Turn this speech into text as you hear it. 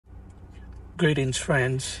Greetings,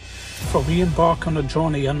 friends, for we embark on a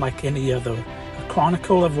journey unlike any other, a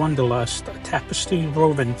chronicle of wanderlust, a tapestry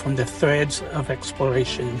woven from the threads of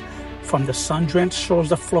exploration, from the sun-drenched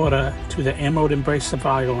shores of Florida to the emerald embrace of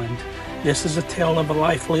Ireland. This is a tale of a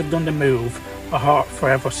life lived on the move, a heart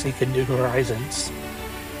forever seeking new horizons.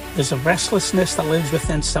 There's a restlessness that lives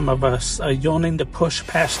within some of us, a yearning to push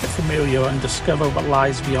past the familiar and discover what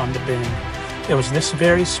lies beyond the bend. It was this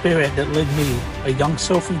very spirit that led me, a young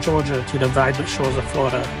soul from Georgia, to the vibrant shores of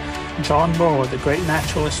Florida. John Moher, the great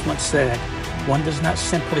naturalist, once said, "One does not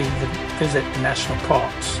simply visit the national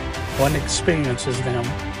parks. One experiences them.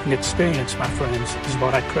 And experience, my friends, is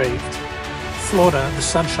what I craved." Florida, the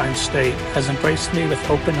Sunshine State, has embraced me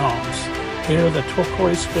with open arms. Here the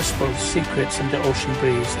turquoise whispers secrets in the ocean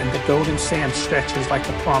breeze, and the golden sand stretches like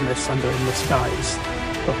a promise under endless skies.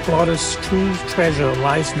 But Florida's true treasure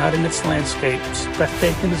lies not in its landscapes,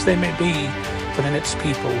 breathtaking as they may be, but in its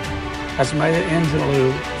people. As Maya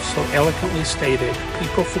Angelou so eloquently stated,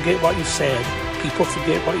 people forget what you said, people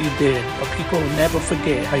forget what you did, but people will never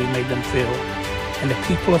forget how you made them feel. And the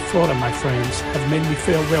people of Florida, my friends, have made me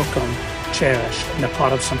feel welcome, cherished, and a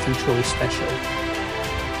part of something truly special.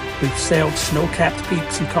 We've sailed snow-capped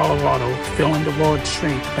peaks in Colorado, feeling the world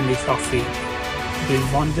shrink beneath our feet.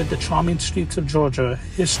 We've wandered the charming streets of Georgia,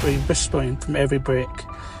 history whispering from every brick.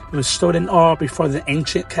 We've stood in awe before the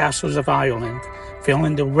ancient castles of Ireland,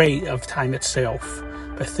 feeling the weight of time itself.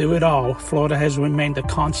 But through it all, Florida has remained a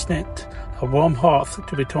constant, a warm hearth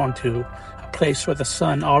to return to, a place where the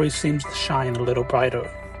sun always seems to shine a little brighter.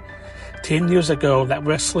 10 years ago, that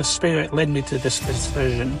restless spirit led me to this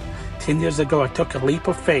decision. 10 years ago, I took a leap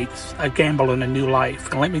of faith, a gamble in a new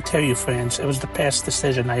life. And let me tell you, friends, it was the best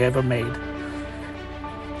decision I ever made.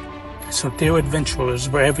 So dear adventurers,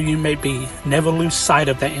 wherever you may be, never lose sight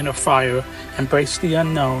of that inner fire. Embrace the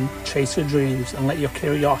unknown, chase your dreams, and let your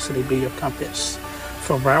curiosity be your compass.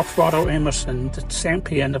 For Ralph Waldo Emerson, the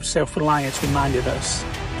champion of self-reliance, reminded us,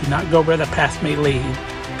 do not go where the path may lead.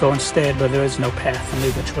 Go instead where there is no path and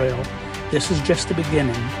leave a trail. This is just the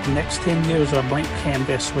beginning. The next 10 years are a blank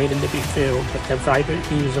canvas waiting to be filled with the vibrant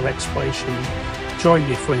hues of exploration. Join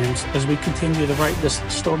me, friends, as we continue to write this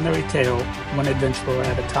extraordinary tale, one adventurer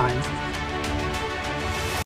at a time.